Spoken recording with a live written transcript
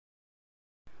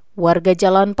Warga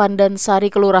Jalan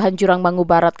Pandansari, Kelurahan Jurangmangu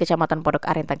Barat, Kecamatan Pondok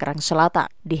Aren, Tangerang Selatan,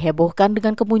 dihebohkan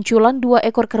dengan kemunculan 2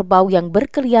 ekor kerbau yang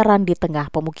berkeliaran di tengah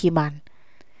pemukiman.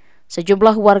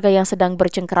 Sejumlah warga yang sedang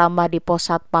bercengkrama di pos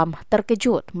Satpam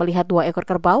terkejut melihat 2 ekor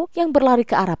kerbau yang berlari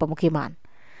ke arah pemukiman.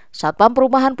 Satpam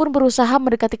perumahan pun berusaha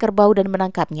mendekati kerbau dan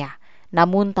menangkapnya.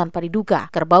 Namun tanpa diduga,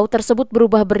 kerbau tersebut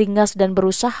berubah beringas dan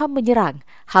berusaha menyerang.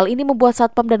 Hal ini membuat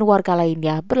Satpam dan warga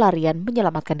lainnya berlarian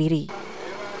menyelamatkan diri.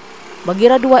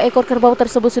 Mengira 2 ekor kerbau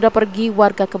tersebut sudah pergi,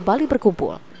 warga kembali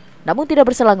berkumpul. Namun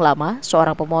tidak berselang lama,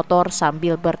 seorang pemotor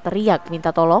sambil berteriak minta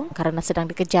tolong karena sedang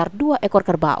dikejar 2 ekor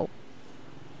kerbau.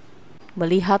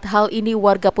 Melihat hal ini,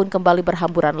 warga pun kembali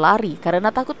berhamburan lari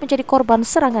karena takut menjadi korban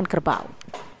serangan kerbau.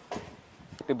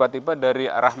 Tiba-tiba dari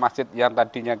arah masjid yang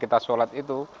tadinya kita sholat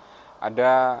itu,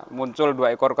 ada muncul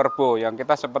 2 ekor kerbau yang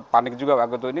kita sempat panik juga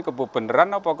waktu itu. Ini kerbau beneran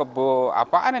apa kerbau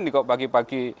apaan ini kok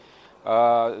pagi-pagi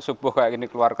subuh kayak gini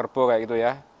keluar kerbau kayak gitu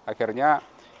ya. Akhirnya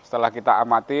setelah kita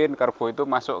amatin, kerbau itu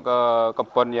masuk ke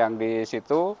kebun yang di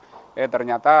situ,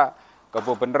 ternyata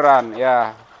kerbau beneran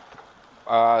ya.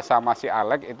 Sama si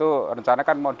Alek itu rencana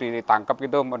kan mau ditangkap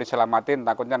gitu, mau diselamatin,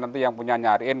 takutnya nanti yang punya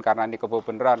nyariin karena ini kerbau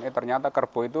beneran. Ternyata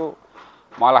kerbau itu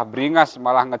malah beringas,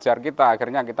 malah ngejar kita.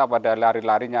 Akhirnya kita pada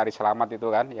lari-lari nyari selamat itu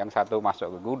kan. Yang satu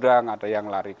masuk ke gudang, ada yang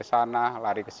lari ke sana,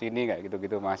 lari ke sini kayak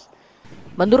gitu-gitu, Mas.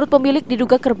 Menurut pemilik,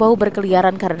 diduga kerbau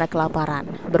berkeliaran karena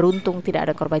kelaparan. Beruntung tidak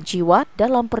ada korban jiwa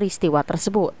dalam peristiwa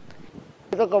tersebut.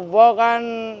 Itu kerbau kan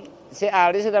si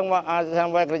Ali sedang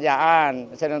buat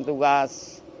kerjaan, sedang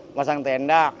tugas masang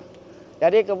tenda.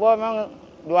 Jadi kerbau memang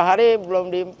 2 hari belum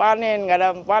diempanin, nggak ada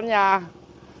empannya.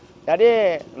 Jadi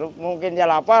mungkin dia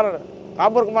lapar,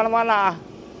 kabur kemana-mana.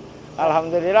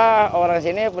 Alhamdulillah orang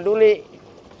sini peduli,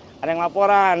 ada yang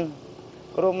laporan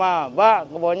ke rumah, Mbak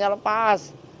kerbaunya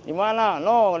lepas. Di mana?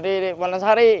 No, di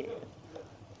Pandansari.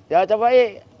 Ya coba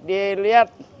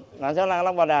dilihat, langsung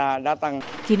pada datang.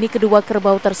 Kini kedua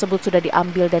kerbau tersebut sudah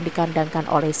diambil dan dikandangkan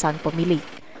oleh sang pemilik.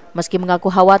 Meski mengaku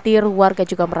khawatir, warga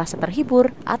juga merasa terhibur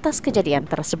atas kejadian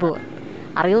tersebut.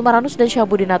 Ariel Maranus dan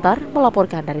Syabudinatar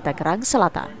melaporkan dari Tangerang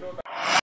Selatan.